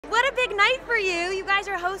What a big night for you. You guys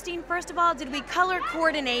are hosting. First of all, did we color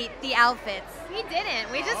coordinate the outfits? We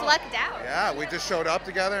didn't. We just lucked out. Yeah, we just showed up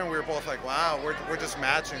together and we were both like, wow, we're just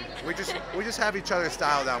matching. We just have each other's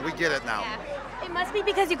style down. We get it now. Yeah. It must be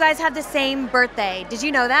because you guys have the same birthday. Did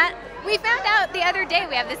you know that? We found out the other day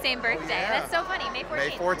we have the same birthday. yeah. That's so funny. May 14th. May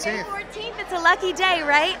 14th. May 14th, it's a lucky day,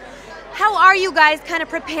 right? How are you guys kind of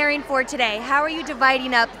preparing for today? How are you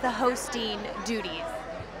dividing up the hosting duties?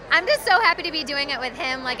 I'm just so happy to be doing it with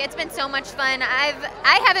him. Like, it's been so much fun.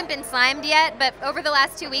 I haven't been slimed yet, but over the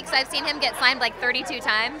last 2 weeks, I've seen him get slimed like 32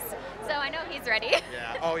 times. So I know he's ready.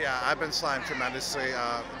 Yeah. Oh yeah, I've been slimed tremendously.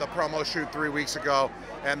 The promo shoot 3 weeks ago,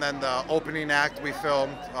 and then the opening act we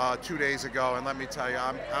filmed 2 days ago. And let me tell you,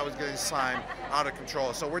 I was getting slimed out of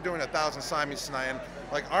control. So we're doing 1,000 slimies tonight, and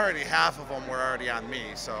like already half of them were already on me.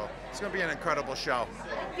 So it's gonna be an incredible show.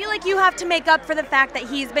 I feel like you have to make up for the fact that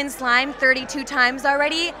he's been slimed 32 times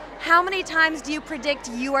already. How many times do you predict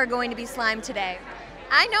you are going to be slimed today?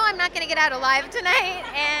 I know I'm not going to get out alive tonight,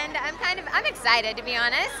 and I'm excited, to be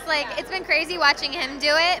honest. Like, it's been crazy watching him do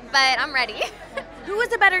it, but I'm ready. Who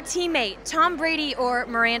was a better teammate, Tom Brady or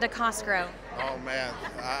Miranda Cosgrove? Oh man,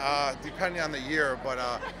 depending on the year, but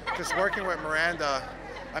just working with Miranda,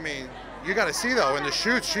 I mean, you got to see though in the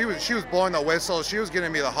shoots, she was blowing the whistle, she was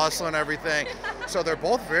getting me the hustle and everything. So they're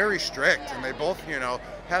both very strict, and they both, you know,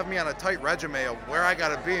 have me on a tight regimen of where I got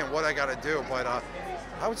to be and what I got to do. But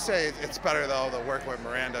I would say it's better though to work with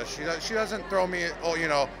Miranda. She doesn't throw me, you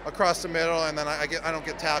know, across the middle, and then I don't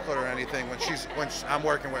get tackled or anything when I'm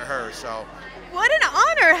working with her. So. What an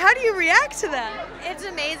honor! How do you react to that? It's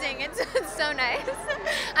amazing. It's so nice.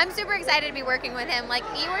 I'm super excited to be working with him. Like,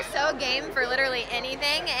 you were so game for literally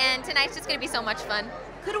anything, and tonight's just going to be so much fun.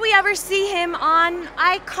 Could we ever see him on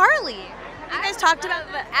iCarly? You guys talked about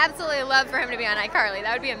absolutely love for him to be on iCarly.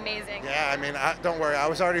 That would be amazing. Yeah, I mean, don't worry. I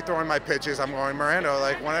was already throwing my pitches. I'm going, Miranda,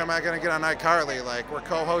 like, when am I going to get on iCarly? Like, we're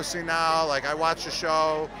co-hosting now. Like, I watch the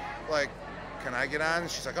show. Like, can I get on?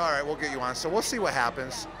 She's like, all right, we'll get you on. So we'll see what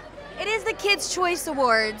happens. It is the Kids' Choice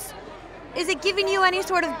Awards. Is it giving you any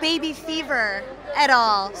sort of baby fever at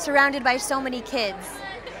all, surrounded by so many kids?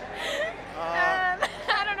 I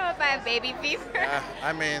don't know if I have baby fever. Yeah,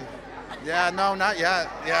 I mean, yeah, no, not yet.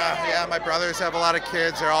 Yeah, my brothers have a lot of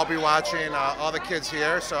kids. They'll all be watching, all the kids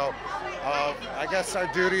here. So I guess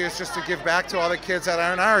our duty is just to give back to all the kids that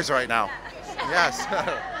aren't ours right now. Yes.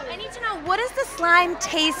 I need to know, what does the slime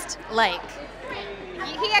taste like?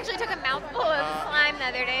 He actually took a mouthful of slime the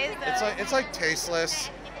other day. So. It's like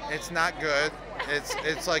tasteless. It's not good.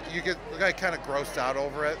 It's like you get like kind of grossed out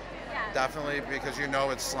over it. Yeah. Definitely, because you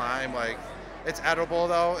know it's slime. Like, it's edible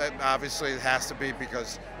though. Obviously it has to be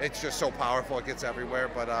because it's just so powerful. It gets everywhere.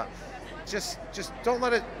 But just don't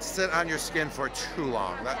let it sit on your skin for too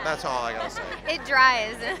long. That's all I gotta say. It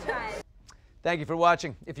dries. Thank you for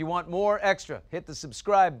watching. If you want more extra, hit the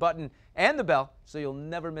subscribe button and the bell so you'll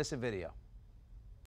never miss a video.